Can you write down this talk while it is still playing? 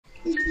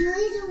The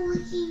Phillies are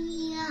waking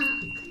me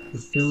up. The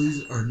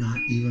Phillies are not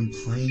even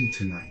playing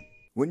tonight.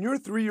 When you're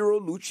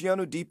 3-year-old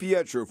Luciano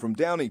DiPietro from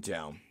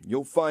Downingtown,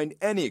 you'll find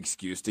any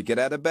excuse to get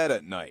out of bed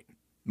at night.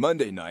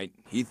 Monday night,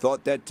 he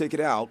thought that ticket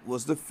out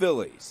was the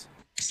Phillies.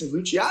 I said,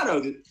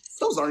 Luciano, the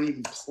Phillies aren't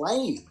even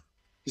playing.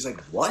 He's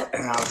like, what?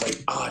 And I was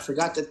like, oh, I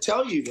forgot to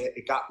tell you that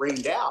it got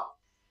rained out.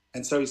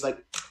 And so he's like,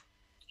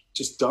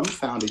 just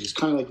dumbfounded. He's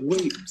kind of like,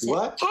 wait,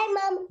 what? Hey,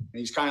 Mom. And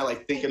he's kind of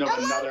like thinking of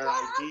another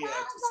idea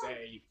to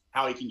say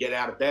how he can get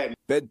out of bed.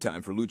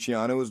 Bedtime for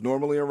Luciano is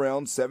normally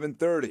around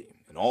 7:30.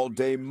 And all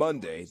day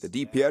Monday, the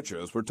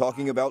DiPietros were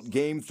talking about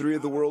Game 3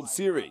 of the World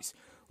Series.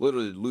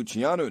 Little did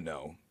Luciano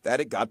know that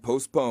it got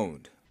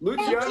postponed.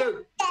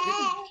 Luciano,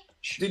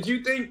 did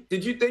you think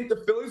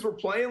the Phillies were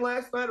playing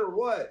last night or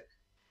what?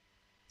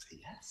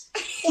 Yes.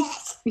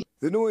 Yes.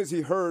 The noise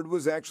he heard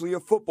was actually a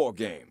football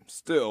game.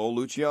 Still,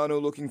 Luciano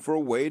looking for a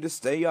way to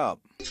stay up.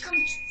 It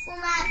comes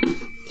from at the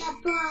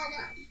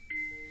bottom.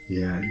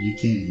 Yeah, you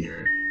can't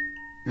hear it.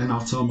 And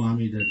I'll tell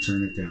Mommy to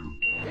turn it down.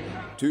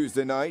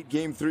 Tuesday night,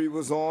 Game 3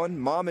 was on.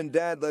 Mom and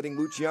Dad letting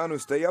Luciano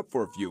stay up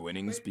for a few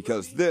innings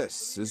because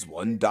this is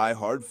one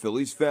diehard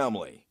Phillies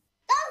family.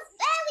 Go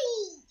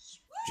Phillies!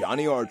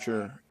 Johnny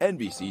Archer,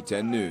 NBC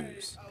 10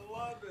 News.